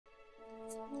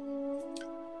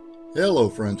Hello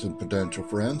friends and potential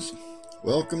friends.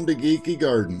 Welcome to Geeky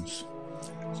Gardens.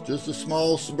 It's just a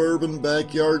small suburban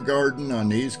backyard garden on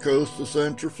the east coast of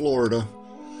Central Florida.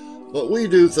 But we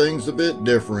do things a bit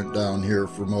different down here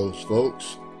for most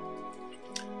folks.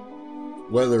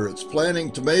 Whether it's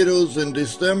planting tomatoes in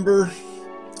December,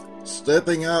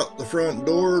 stepping out the front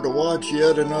door to watch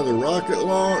yet another rocket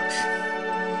launch,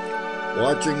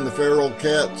 watching the feral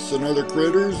cats and other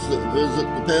critters that visit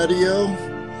the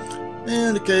patio,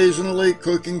 and occasionally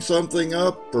cooking something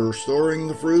up or storing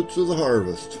the fruits of the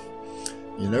harvest.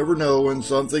 You never know when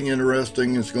something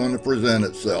interesting is going to present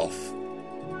itself.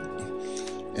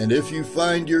 And if you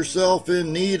find yourself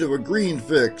in need of a green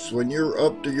fix when you're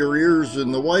up to your ears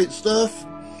in the white stuff,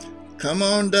 come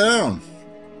on down.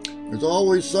 There's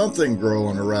always something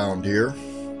growing around here.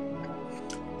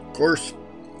 Of course,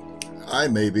 I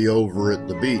may be over at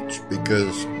the beach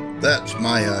because that's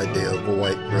my idea of a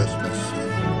white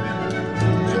Christmas.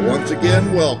 So once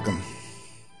again, welcome.